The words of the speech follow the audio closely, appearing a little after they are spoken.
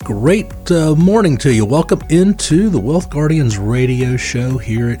Great morning to you. Welcome into the Wealth Guardians radio show.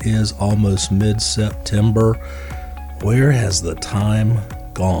 Here it is almost mid-September. Where has the time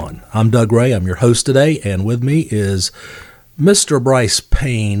gone? I'm Doug Ray. I'm your host today, and with me is Mr. Bryce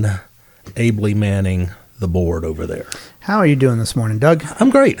Payne, ably manning the board over there. How are you doing this morning, Doug? I'm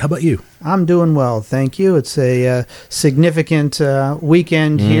great. How about you? I'm doing well, thank you. It's a significant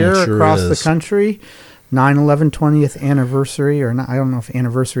weekend here sure across is. the country. 9/11 20th anniversary, or not, I don't know if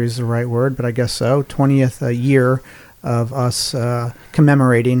anniversary is the right word, but I guess so. 20th year of us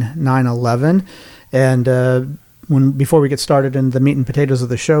commemorating 9/11. And before we get started in the meat and potatoes of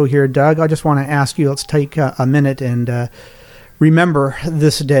the show here, Doug, I just want to ask you, let's take a minute and remember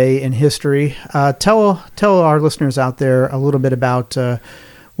this day in history. Tell our listeners out there a little bit about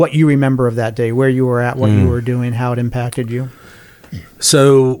what you remember of that day, where you were at, what you were doing, how it impacted you.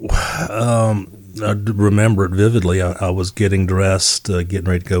 So, I remember it vividly. I was getting dressed, getting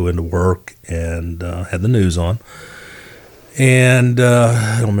ready to go into work, and had the news on. And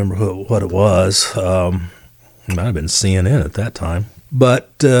I don't remember what it was. It might have been CNN at that time.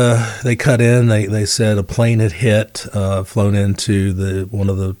 But they cut in. They said a plane had hit, flown into one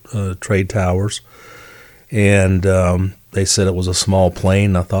of the trade towers. And they said it was a small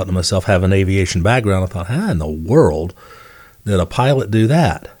plane. I thought to myself, having an aviation background, I thought, how in the world did a pilot do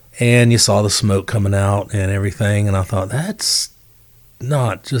that? And you saw the smoke coming out and everything, and I thought, that's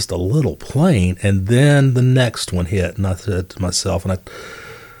not just a little plane. And then the next one hit, and I said to myself, and I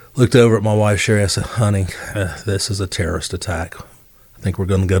looked over at my wife, Sherry, I said, honey, this is a terrorist attack. I think we're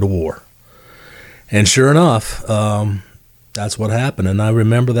going to go to war. And sure enough, that's what happened. And I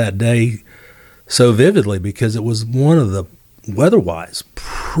remember that day so vividly because it was one of the weather-wise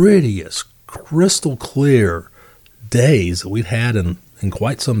prettiest, crystal clear days that we'd had in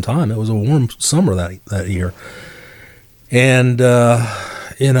quite some time. It was a warm summer that year. And,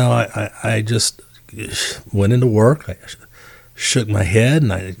 I just went into work. I shook my head,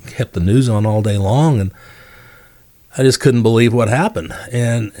 and I kept the news on all day long, and I just couldn't believe what happened.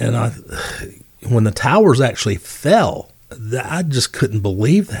 And when the towers actually fell, I just couldn't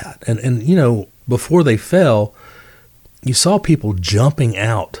believe that. And before they fell, you saw people jumping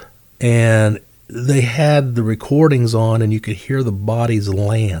out, and they had the recordings on, and you could hear the bodies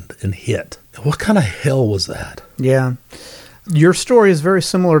land and hit. What kind of hell was that? Yeah. Your story is very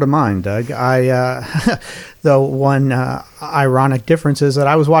similar to mine, Doug. The one ironic difference is that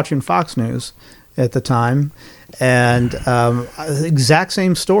I was watching Fox News at the time, and exact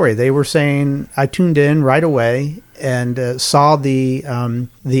same story. They were saying, I tuned in right away and saw the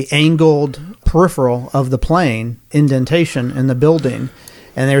angled peripheral of the plane indentation in the building.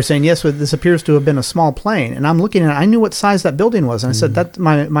 And they were saying, yes, this appears to have been a small plane. And I'm looking at it. I knew what size that building was. And I said, that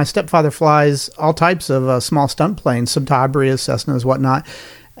my stepfather flies all types of small stunt planes, Subtabrias, Cessnas, whatnot.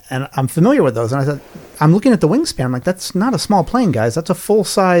 And I'm familiar with those. And I said, I'm looking at the wingspan. I'm like, that's not a small plane, guys. That's a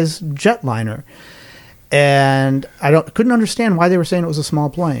full-size jetliner. And I couldn't understand why they were saying it was a small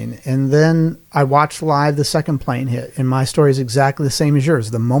plane. And then I watched live the second plane hit. And my story is exactly the same as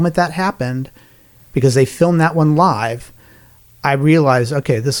yours. The moment that happened, because they filmed that one live, I realized,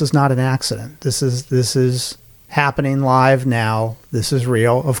 okay, this is not an accident. This is happening live now. This is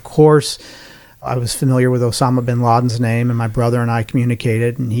real. Of course, I was familiar with Osama bin Laden's name, and my brother and I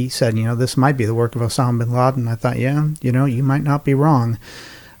communicated, and he said, this might be the work of Osama bin Laden. I thought, yeah, you might not be wrong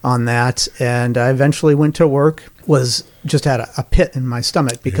on that. And I eventually went to work, just had a pit in my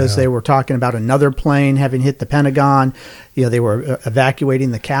stomach because they were talking about another plane having hit the Pentagon. They were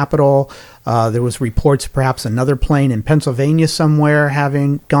evacuating the Capitol. There was reports perhaps another plane in Pennsylvania somewhere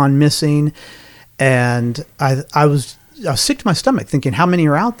having gone missing. And I was sick to my stomach thinking, how many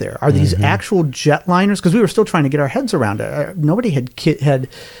are out there? Are these actual jetliners? Because we were still trying to get our heads around it. Nobody had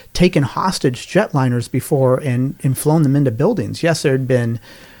taken hostage jetliners before and flown them into buildings. Yes, there had been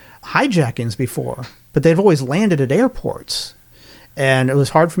hijackings before, but they've always landed at airports. And it was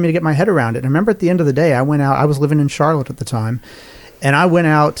hard for me to get my head around it. And I remember at the end of the day, I went out. I was living in Charlotte at the time. And I went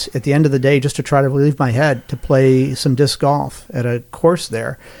out at the end of the day just to try to relieve my head to play some disc golf at a course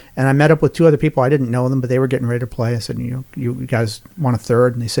there. And I met up with two other people. I didn't know them, but they were getting ready to play. I said, you guys want a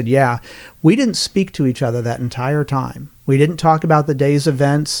third? And they said, yeah. We didn't speak to each other that entire time. We didn't talk about the day's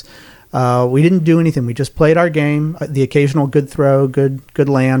events. We didn't do anything. We just played our game, the occasional good throw, good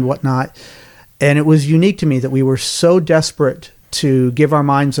land, whatnot. And it was unique to me that we were so desperate to give our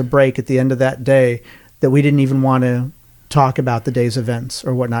minds a break at the end of that day that we didn't even want to talk about the day's events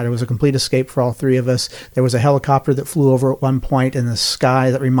or whatnot. It was a complete escape for all three of us. There was a helicopter that flew over at one point in the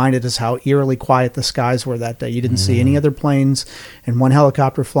sky that reminded us how eerily quiet the skies were that day. You didn't see any other planes and one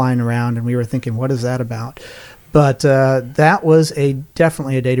helicopter flying around, and we were thinking, what is that about? But that was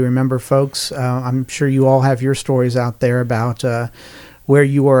definitely a day to remember, folks. I'm sure you all have your stories out there about where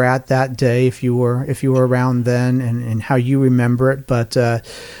you were at that day, if you were around then, and how you remember it. But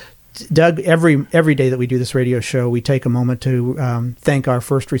Doug, every day that we do this radio show, we take a moment to thank our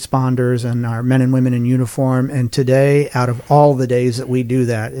first responders and our men and women in uniform. And today, out of all the days that we do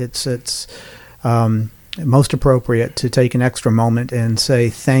that, it's most appropriate to take an extra moment and say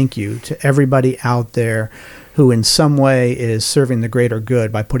thank you to everybody out there who in some way is serving the greater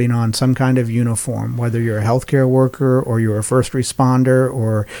good by putting on some kind of uniform, whether you're a healthcare worker or you're a first responder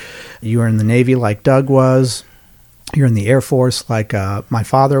or you're in the Navy like Doug was, you're in the Air Force like my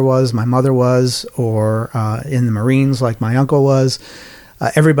father was, my mother was, or in the Marines like my uncle was.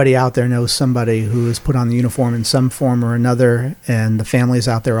 Everybody out there knows somebody who has put on the uniform in some form or another, and the families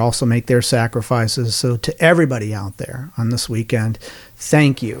out there also make their sacrifices. So to everybody out there on this weekend,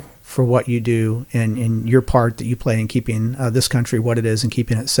 thank you for what you do and your part that you play in keeping this country what it is and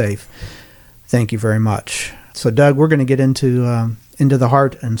keeping it safe. Thank you very much. So, Doug, we're going to get into the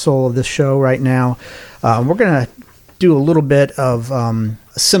heart and soul of this show right now. We're going to do a little bit of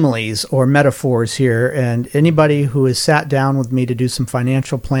similes or metaphors here, and anybody who has sat down with me to do some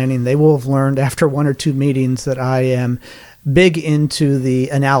financial planning, they will have learned after one or two meetings that I am big into the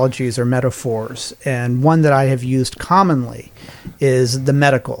analogies or metaphors, and one that I have used commonly is the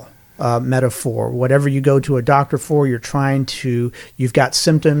medical metaphor. Whatever you go to a doctor for, you've got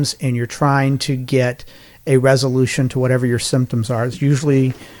symptoms and you're trying to get a resolution to whatever your symptoms are. It's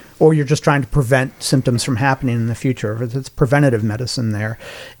usually, or you're just trying to prevent symptoms from happening in the future. It's preventative medicine there.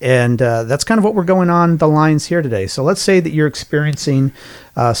 And that's kind of what we're going on the lines here today. So let's say that you're experiencing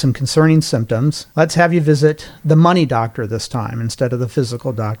some concerning symptoms. Let's have you visit the money doctor this time instead of the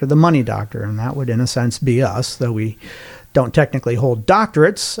physical doctor, the money doctor. And that would, in a sense, be us, though we don't technically hold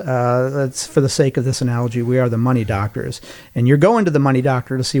doctorates. That's for the sake of this analogy, we are the money doctors. And you're going to the money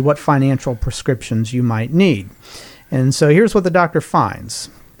doctor to see what financial prescriptions you might need. And so here's what the doctor finds.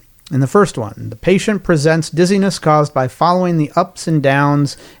 In the first one, the patient presents dizziness caused by following the ups and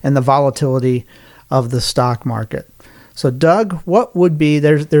downs and the volatility of the stock market. So, Doug, what would be,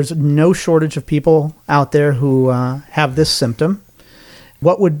 there's no shortage of people out there who have this symptom.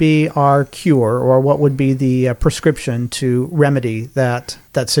 What would be our cure, or what would be the prescription to remedy that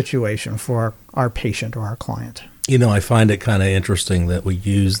situation for our patient or our client? You know, I find it kind of interesting that we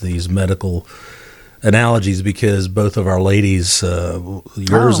use these medical analogies because both of our ladies,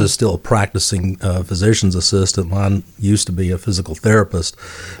 yours is still a practicing physician's assistant. Mine used to be a physical therapist,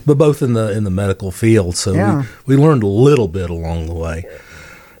 but both in the medical field. So we learned a little bit along the way.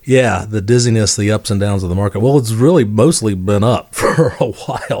 Yeah, the dizziness, the ups and downs of the market. Well, it's really mostly been up for a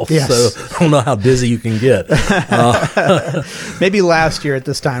while, yes. So I don't know how dizzy you can get. Maybe last year at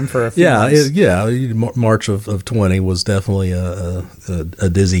this time for a few months. March of 20 was definitely a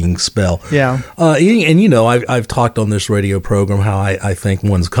dizzying spell. Yeah. And you know, I've talked on this radio program how I think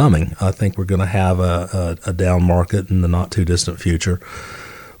one's coming. I think we're going to have a down market in the not too distant future.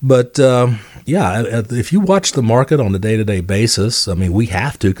 But if you watch the market on a day-to-day basis, I mean, we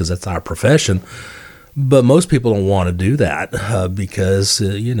have to because that's our profession. But most people don't want to do that because,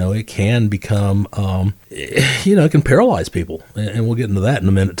 it can become, it can paralyze people. And we'll get into that in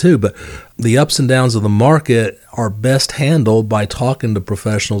a minute, too. But the ups and downs of the market are best handled by talking to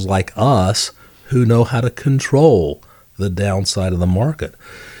professionals like us who know how to control the downside of the market.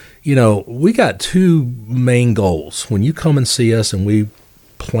 You know, we got two main goals. When you come and see us and we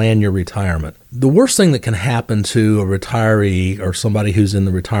plan your retirement, the worst thing that can happen to a retiree or somebody who's in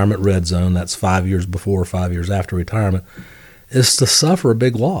the retirement red zone, that's 5 years before or 5 years after retirement, is to suffer a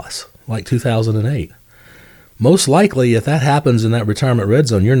big loss like 2008. Most likely, if that happens in that retirement red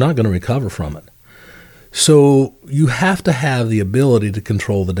zone, you're not going to recover from it. So you have to have the ability to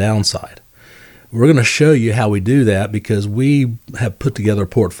control the downside. We're going to show you how we do that because we have put together a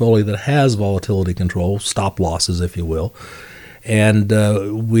portfolio that has volatility control, stop losses, if you will. And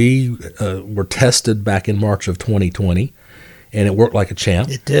we were tested back in March of 2020, and it worked like a champ.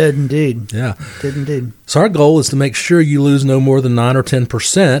 It did indeed. Yeah. It did indeed. So our goal is to make sure you lose no more than 9 or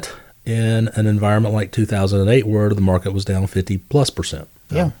 10% in an environment like 2008 where the market was down 50+%.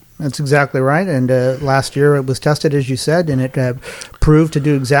 Yeah. That's exactly right. And last year it was tested, as you said, and it proved to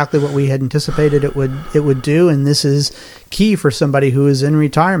do exactly what we had anticipated it would do. And this is key for somebody who is in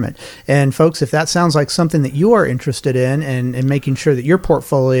retirement. And folks, if that sounds like something that you are interested in and making sure that your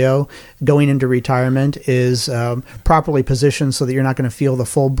portfolio going into retirement is properly positioned so that you're not going to feel the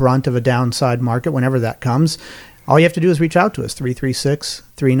full brunt of a downside market whenever that comes, All you have to do is reach out to us,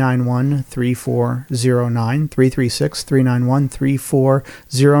 336-391-3409,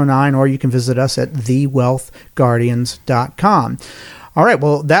 336-391-3409, or you can visit us at thewealthguardians.com. All right,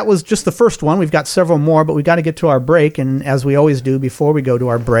 well, that was just the first one. We've got several more, but we've got to get to our break. And as we always do before we go to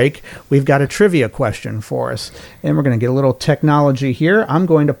our break, we've got a trivia question for us. And we're going to get a little technology here. I'm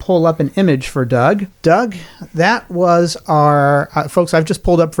going to pull up an image for Doug. Doug, that was our... folks, I've just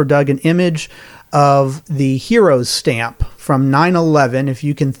pulled up for Doug an image of the Heroes stamp from 9/11. If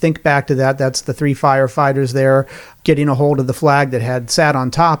you can think back to that, that's the three firefighters there getting a hold of the flag that had sat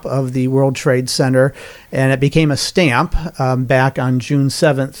on top of the World Trade Center, and it became a stamp back on June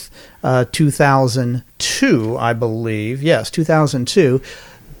 7th, 2002, I believe. Yes, 2002.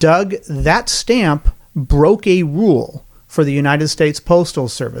 Doug, that stamp broke a rule for the United States Postal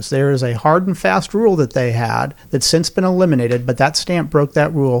Service. There is a hard and fast rule that they had that's since been eliminated, but that stamp broke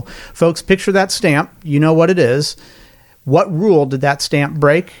that rule. Folks, picture that stamp. You know what it is. What rule did that stamp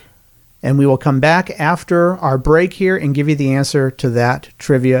break? And we will come back after our break here and give you the answer to that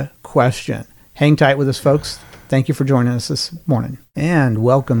trivia question. Hang tight with us, folks. Thank you for joining us this morning. And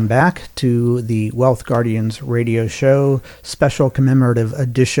welcome back to the Wealth Guardians radio show, special commemorative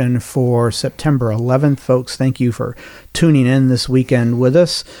edition for September 11th. Folks, thank you for tuning in this weekend with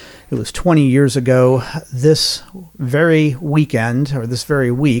us. It was 20 years ago this very weekend, or this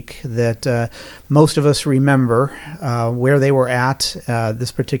very week, that most of us remember where they were at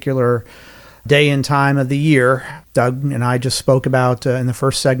this particular day and time of the year. Doug and I just spoke about in the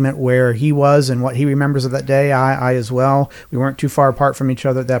first segment where he was and what he remembers of that day. I as well. We weren't too far apart from each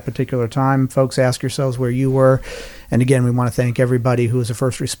other at that particular time. Folks, ask yourselves where you were. And again, we want to thank everybody who was a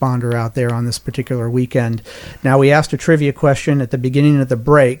first responder out there on this particular weekend. Now, we asked a trivia question at the beginning of the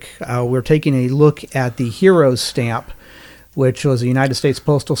break. We're taking a look at the Heroes stamp, which was a United States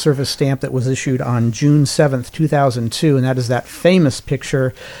Postal Service stamp that was issued on June 7th, 2002, and that is that famous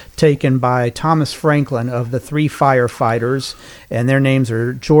picture taken by Thomas Franklin of the three firefighters, and their names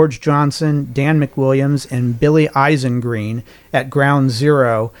are George Johnson, Dan McWilliams, and Billy Eisengreen at Ground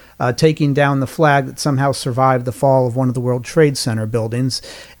Zero, taking down the flag that somehow survived the fall of one of the World Trade Center buildings.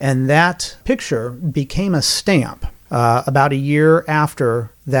 And that picture became a stamp about a year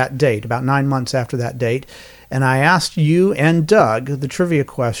after that date, about 9 months after that date. And I asked you and Doug the trivia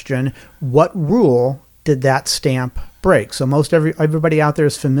question, what rule did that stamp break? So most everybody out there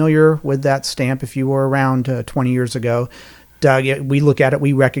is familiar with that stamp if you were around 20 years ago. Doug, we look at it,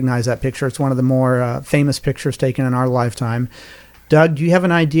 we recognize that picture. It's one of the more famous pictures taken in our lifetime. Doug, do you have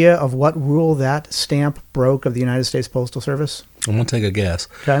an idea of what rule that stamp broke of the United States Postal Service? I'm going to take a guess.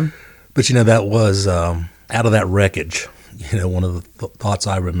 Okay. But, that was out of that wreckage. One of the thoughts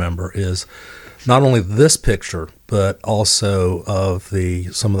I remember is not only this picture, but also of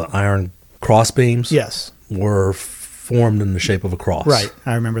some of the iron cross beams. Yes. Were formed in the shape of a cross. Right.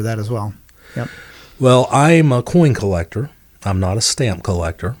 I remember that as well. Yep. Well, I'm a coin collector. I'm not a stamp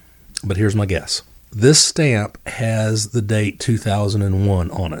collector, but here's my guess. This stamp has the date 2001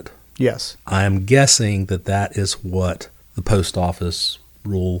 on it. Yes. I'm guessing that is what the post office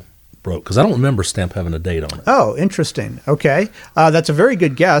rule broke, because I don't remember stamp having a date on it. Oh, interesting. Okay. That's a very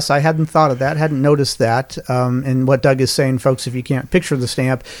good guess. I hadn't thought of that, hadn't noticed that. And what Doug is saying, folks, if you can't picture the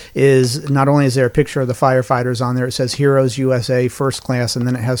stamp, is not only is there a picture of the firefighters on there, it says Heroes USA First Class, and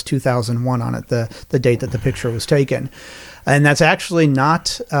then it has 2001 on it, the date that the picture was taken. And that's actually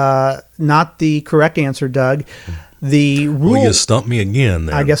not the correct answer, Doug. The rule. Well, you stumped me again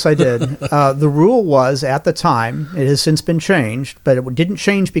there. I guess I did. The rule was, at the time, it has since been changed, but it didn't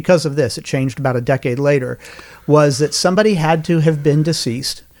change because of this. It changed about a decade later, was that somebody had to have been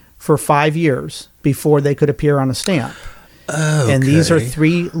deceased for 5 years before they could appear on a stamp. Okay. And these are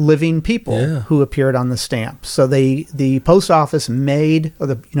three living people who appeared on the stamp. So the post office or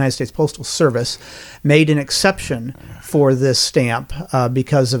the United States Postal Service made an exception for this stamp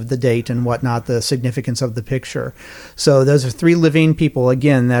because of the date and whatnot, the significance of the picture. So those are three living people.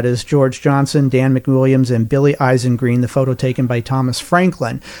 Again, that is George Johnson, Dan McWilliams, and Billy Eisengreen, the photo taken by Thomas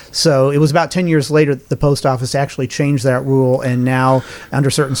Franklin. So it was about 10 years later that the post office actually changed that rule, and now, under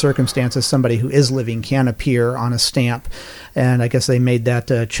certain circumstances, somebody who is living can appear on a stamp. And I guess they made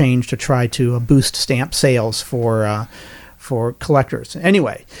that change to try to boost stamp sales for collectors.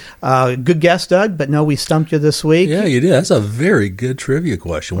 Anyway, good guess, Doug, but no, we stumped you this week. Yeah, you did. That's a very good trivia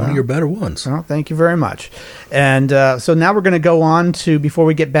question. One of your better ones. Well, thank you very much. And so now we're going to go on to, before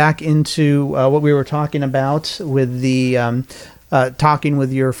we get back into what we were talking about with the talking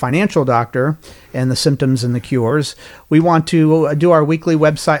with your financial doctor and the symptoms and the cures, we want to do our weekly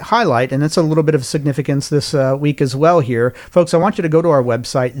website highlight, and it's a little bit of significance this week as well here. Folks, I want you to go to our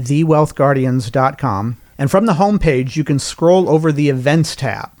website, thewealthguardians.com, And from the home page, you can scroll over the Events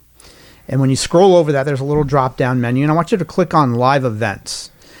tab. And when you scroll over that, there's a little drop-down menu, and I want you to click on Live Events.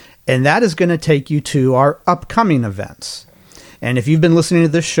 And that is going to take you to our upcoming events. And if you've been listening to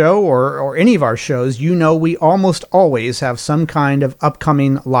this show or any of our shows, you know we almost always have some kind of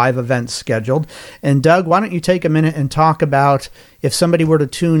upcoming live events scheduled. And Doug, why don't you take a minute and talk about, if somebody were to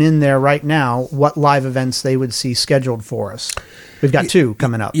tune in there right now, what live events they would see scheduled for us? We've got 2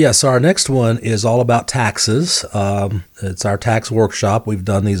 coming up. Yes, our next one is all about taxes. It's our tax workshop. We've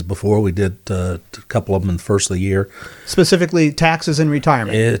done these before. We did a couple of them in the first of the year. Specifically, taxes and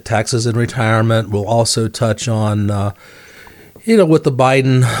retirement. Taxes and retirement. We'll also touch on what the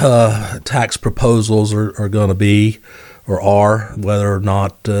Biden tax proposals are going to be or are, whether or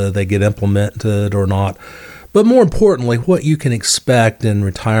not they get implemented or not. But more importantly, what you can expect in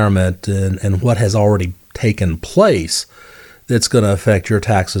retirement and what has already taken place that's going to affect your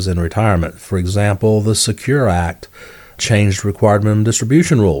taxes in retirement. For example, the Secure Act changed required minimum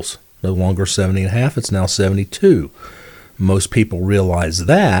distribution rules. No longer 70.5, it's now 72. Most people realize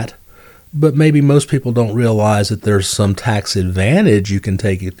that, but maybe most people don't realize that there's some tax advantage you can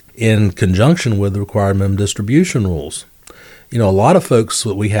take it in conjunction with the required minimum distribution rules. A lot of folks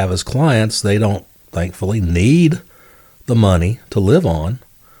that we have as clients, they don't, thankfully, need the money to live on.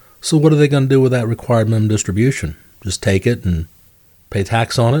 So what are they going to do with that required minimum distribution? Just take it and pay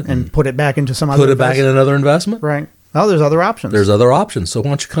tax on it? And put it back into some other investment? Put it back in another investment? Right. Oh, there's other options. There's other options. So why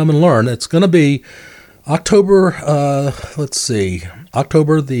don't you come and learn? It's going to be October,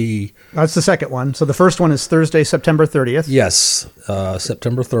 October the... That's the second one. So the first one is Thursday, September 30th. Yes,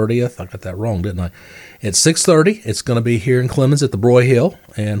 September 30th. I got that wrong, didn't I? It's 6:30. It's going to be here in Clemens at the Broy Hill.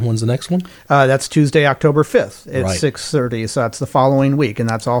 And when's the next one? That's Tuesday, October 5th. It's right. 6:30. So that's the following week. And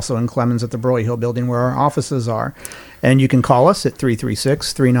that's also in Clemens at the Broy Hill building where our offices are. And you can call us at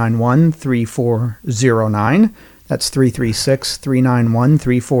 336-391-3409. That's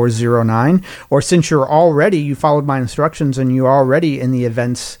 336-391-3409. Or since you followed my instructions and you're already in the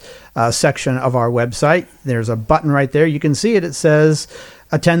events section of our website, there's a button right there. You can see it. It says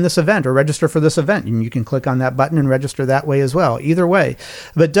attend this event or register for this event. And you can click on that button and register that way as well. Either way.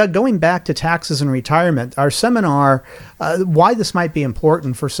 But Doug, going back to taxes and retirement, our seminar, why this might be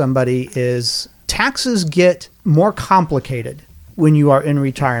important for somebody is taxes get more complicated when you are in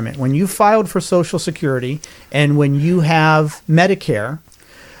retirement. When you filed for Social Security and when you have Medicare,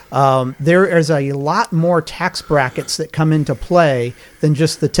 there is a lot more tax brackets that come into play than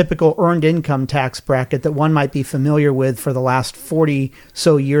just the typical earned income tax bracket that one might be familiar with for the last 40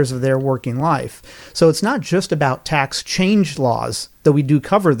 so years of their working life. So it's not just about tax change laws, though we do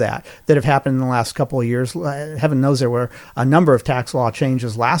cover that have happened in the last couple of years. Heaven knows there were a number of tax law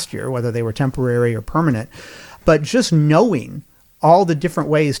changes last year, whether they were temporary or permanent. But just knowing all the different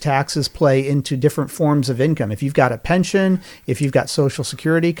ways taxes play into different forms of income. If you've got a pension, if you've got Social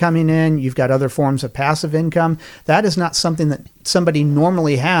Security coming in, you've got other forms of passive income, that is not something that somebody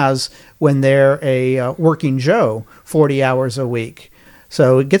normally has when they're a working Joe 40 hours a week.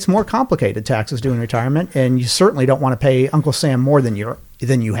 So it gets more complicated, taxes during retirement, and you certainly don't want to pay Uncle Sam more than you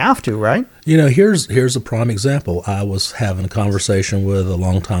have to, right? Here's a prime example. I was having a conversation with a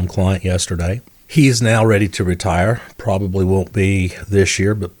longtime client yesterday. He's now ready to retire. Probably won't be this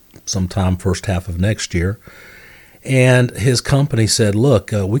year, but sometime first half of next year. And his company said,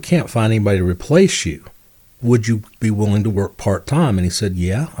 look, we can't find anybody to replace you. Would you be willing to work part-time? And he said,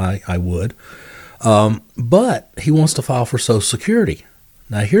 yeah, I would. But he wants to file for Social Security.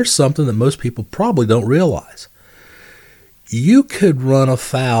 Now, here's something that most people probably don't realize. You could run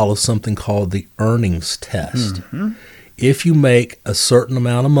afoul of something called the earnings test. Mm-hmm. If you make a certain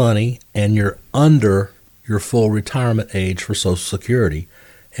amount of money and you're under your full retirement age for Social Security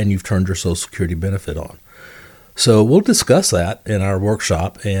and you've turned your Social Security benefit on. So we'll discuss that in our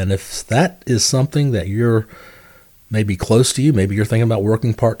workshop. And if that is something that you're maybe close to you, maybe you're thinking about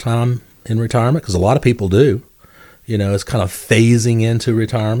working part-time in retirement, because a lot of people do. It's kind of phasing into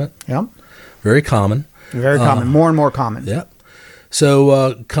retirement. Yep. Very common. Very common. More and more common. Yep.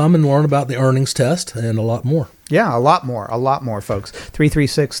 So come and learn about the earnings test and a lot more. Yeah, a lot more, folks.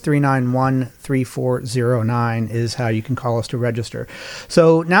 336-391-3409 is how you can call us to register.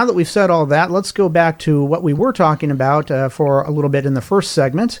 So now that we've said all that, let's go back to what we were talking about for a little bit in the first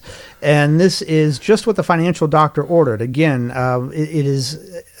segment. And this is just what the financial doctor ordered. Again, it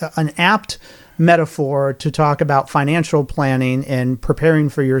is an apt metaphor to talk about financial planning and preparing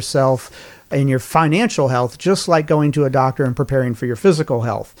for yourself in your financial health, just like going to a doctor and preparing for your physical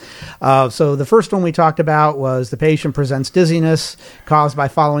health. So the first one we talked about was the patient presents dizziness caused by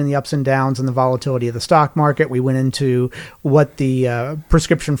following the ups and downs and the volatility of the stock market. We went into what the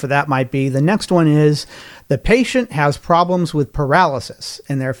prescription for that might be. The next one is the patient has problems with paralysis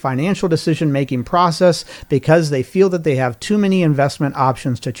in their financial decision-making process because they feel that they have too many investment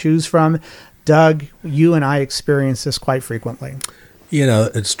options to choose from. Doug, you and I experience this quite frequently.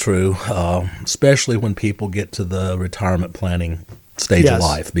 It's true, especially when people get to the retirement planning stage of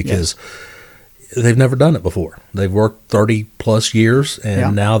life, because they've never done it before. They've worked 30 plus years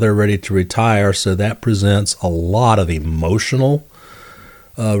and now they're ready to retire. So that presents a lot of emotional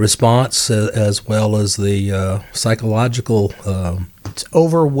response as well as the psychological. It's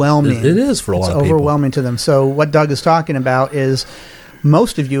overwhelming. It is for a lot of people. It's overwhelming to them. So what Doug is talking about is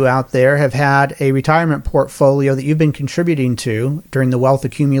most of you out there have had a retirement portfolio that you've been contributing to during the wealth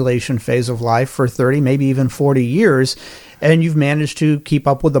accumulation phase of life for 30, maybe even 40 years, and you've managed to keep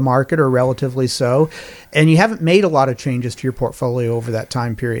up with the market, or relatively so, and you haven't made a lot of changes to your portfolio over that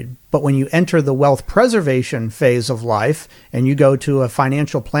time period. But when you enter the wealth preservation phase of life and you go to a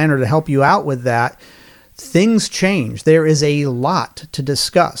financial planner to help you out with that, things change. There is a lot to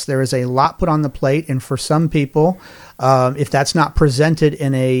discuss. There is a lot put on the plate. And for some people, if that's not presented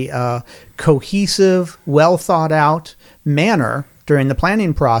in a cohesive, well thought out manner during the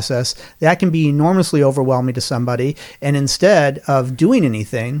planning process, that can be enormously overwhelming to somebody. And instead of doing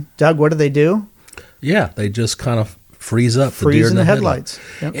anything, Doug, what do? Yeah, they just kind of freeze up. Freeze in the headlights.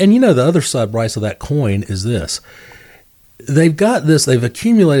 Yep. And the other side, Bryce, of that coin is this. They've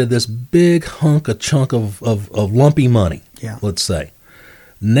accumulated this big chunk of lumpy money, let's say.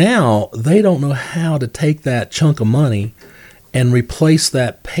 Now they don't know how to take that chunk of money and replace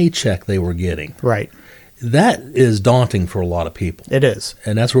that paycheck they were getting. Right. That is daunting for a lot of people. It is.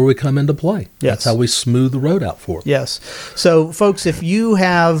 And that's where we come into play. Yes. That's how we smooth the road out for them. Yes. So, folks, if you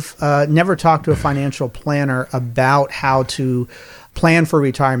have never talked to a financial planner about how to plan for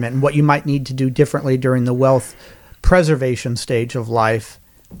retirement and what you might need to do differently during the wealth preservation stage of life,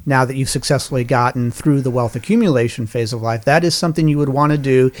 now that you've successfully gotten through the wealth accumulation phase of life, that is something you would want to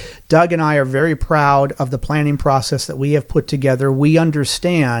do. Doug and I are very proud of the planning process that we have put together. We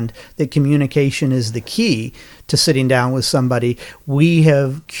understand that communication is the key to sitting down with somebody. We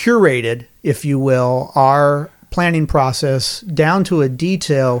have curated, if you will, our planning process down to a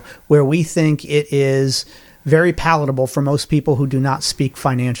detail where we think it is very palatable for most people who do not speak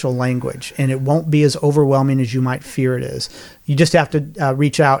financial language, and it won't be as overwhelming as you might fear it is. You just have to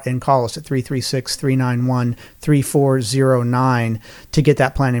reach out and call us at 336-391-3409 to get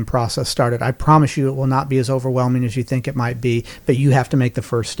that planning process started. I promise you it will not be as overwhelming as you think it might be, but you have to make the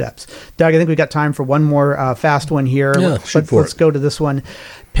first steps. Doug, I think we've got time for one more fast one here. Yeah, let's go to this one.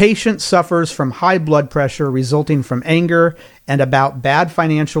 Patient suffers from high blood pressure resulting from anger and about bad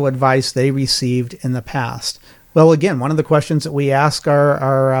financial advice they received in the past. Well, again, one of the questions that we ask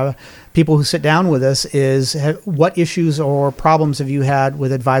our people who sit down with us is, what issues or problems have you had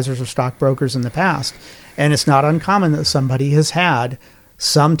with advisors or stockbrokers in the past? And it's not uncommon that somebody has had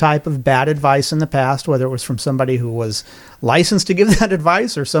some type of bad advice in the past, whether it was from somebody who was licensed to give that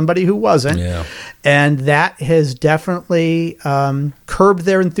advice or somebody who wasn't. Yeah. And that has definitely curbed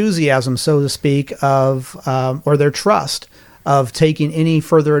their enthusiasm, so to speak, or their trust of taking any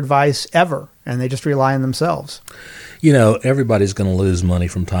further advice ever. And they just rely on themselves. Everybody's going to lose money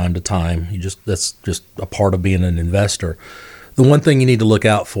from time to time. That's just a part of being an investor. The one thing you need to look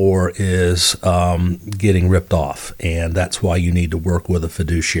out for is getting ripped off, and that's why you need to work with a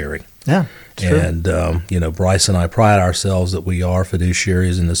fiduciary. Yeah, true. And Bryce and I pride ourselves that we are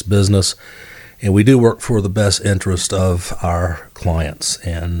fiduciaries in this business, and we do work for the best interest of our clients.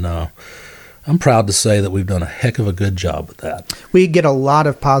 And I'm proud to say that we've done a heck of a good job with that. We get a lot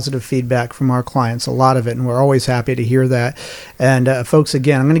of positive feedback from our clients, a lot of it, and we're always happy to hear that. And folks,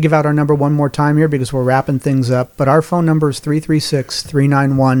 again, I'm going to give out our number one more time here because we're wrapping things up. But our phone number is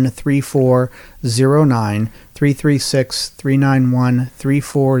 336-391-3409.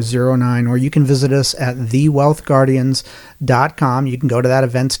 336-391-3409, or you can visit us at thewealthguardians.com. You can go to that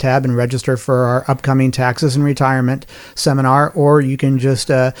events tab and register for our upcoming taxes and retirement seminar, or you can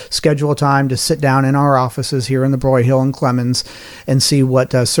just schedule a time to sit down in our offices here in the Broyhill and Clemens and see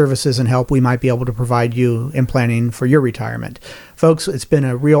what services and help we might be able to provide you in planning for your retirement. Folks, it's been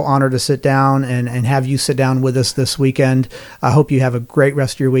a real honor to sit down and have you sit down with us this weekend. I hope you have a great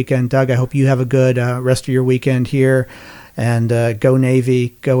rest of your weekend. Doug, I hope you have a good rest of your weekend here. And go Navy,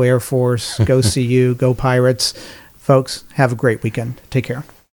 go Air Force, go CU, go Pirates. Folks, have a great weekend. Take care.